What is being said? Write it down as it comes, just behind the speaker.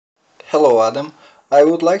Hello Adam, I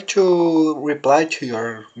would like to reply to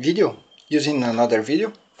your video using another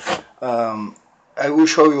video. I will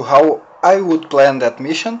show you how I would plan that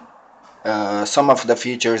mission. Some of the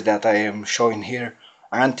features that I am showing here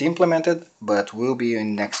aren't implemented but will be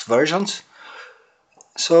in next versions.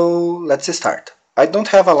 So let's start. I don't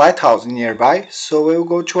have a lighthouse nearby, so I will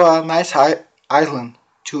go to a nice island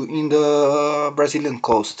in the Brazilian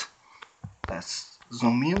coast. Let's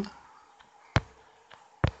zoom in.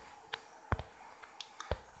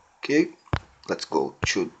 Okay, let's go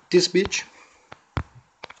to this beach.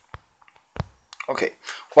 Okay,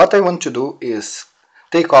 what I want to do is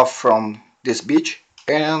take off from this beach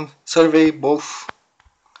and survey both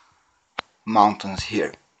mountains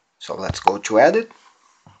here. So let's go to edit.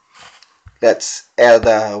 Let's add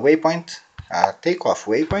a waypoint, a takeoff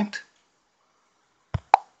waypoint.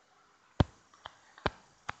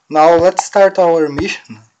 Now let's start our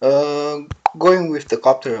mission, going with the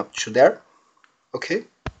copter up to there. Okay,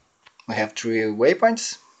 we have 3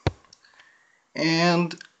 waypoints,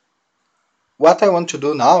 and what I want to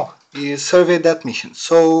do now is survey that mission,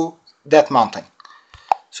 so that mountain.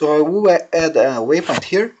 So I will add a waypoint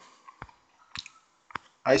here.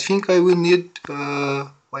 I think I will need,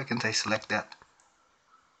 why can't I select that?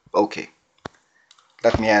 Okay,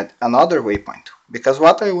 let me add another waypoint, because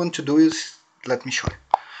what I want to do is, let me show you.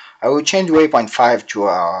 I will change waypoint 5 to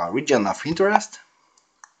a region of interest,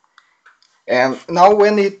 and now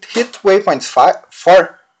when it hits waypoint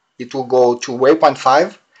 4, it will go to waypoint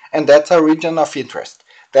 5, and that's a region of interest.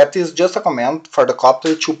 That is just a command for the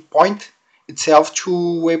copter to point itself to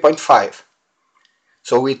waypoint 5.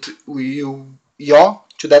 So it will yaw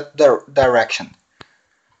to that direction.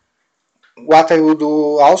 What I will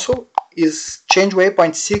do also is change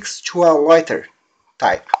waypoint 6 to a loiter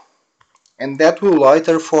type, and that will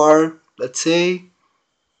loiter for, let's say,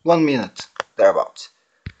 1 minute thereabouts,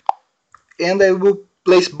 and I will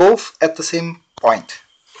place both at the same point.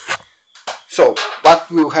 So what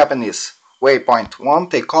will happen is waypoint 1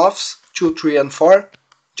 takeoffs, 2, 3 and 4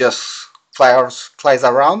 just flies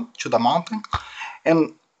around to the mountain,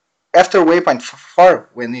 and after waypoint 4,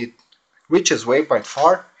 when it reaches waypoint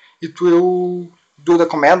 4, it will do the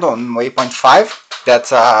command on waypoint 5,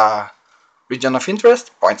 that's a region of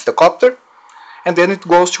interest, points the copter, and then it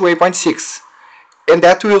goes to waypoint 6, and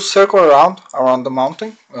that will circle around the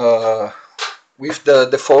mountain with the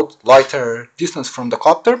default loiter distance from the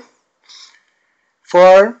copter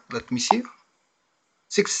for, let me see,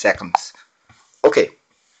 6 seconds. Okay,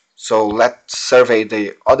 so let's survey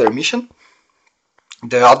the other mission,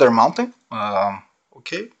 the other mountain.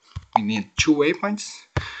 Okay, we need 2 waypoints.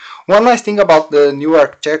 One nice thing about the new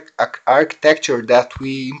architecture that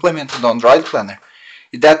we implemented on Droidplanner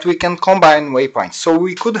is that we can combine waypoints. So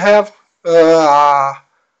we could have a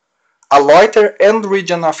loiter and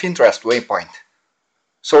region of interest waypoint.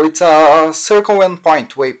 So it's a circle and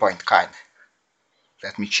point waypoint kind.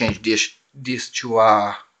 Let me change this to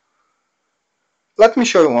a... Let me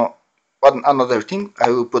show you another thing. I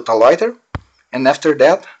will put a loiter, and after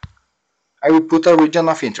that I will put a region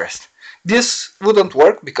of interest. This wouldn't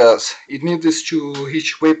work because it needs to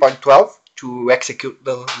reach waypoint 12 to execute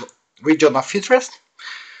the region of interest.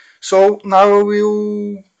 So now I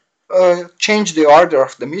will change the order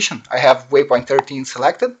of the mission. I have waypoint 13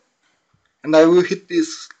 selected, and I will hit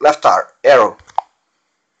this left arrow.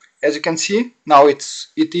 As you can see, now it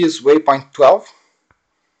is waypoint 12.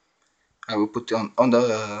 I will put it on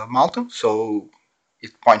the mountain, so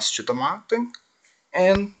it points to the mountain,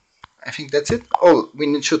 and I think that's it. Oh, we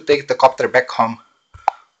need to take the copter back home.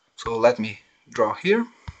 So let me draw here,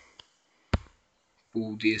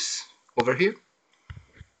 pull this over here,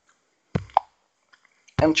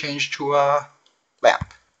 and change to a land.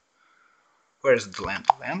 Where's the land?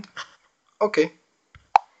 Land. Okay.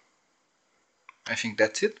 I think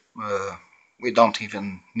that's it. We don't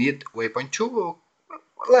even need waypoint 2.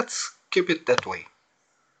 Let's keep it that way.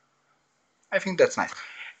 I think that's nice.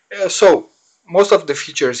 So most of the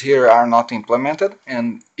features here are not implemented,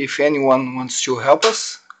 and if anyone wants to help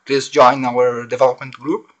us, please join our development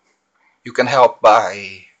group. You can help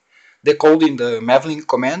by decoding the Maven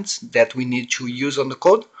commands that we need to use on the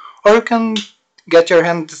code, or you can get your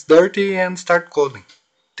hands dirty and start coding.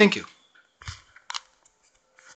 Thank you.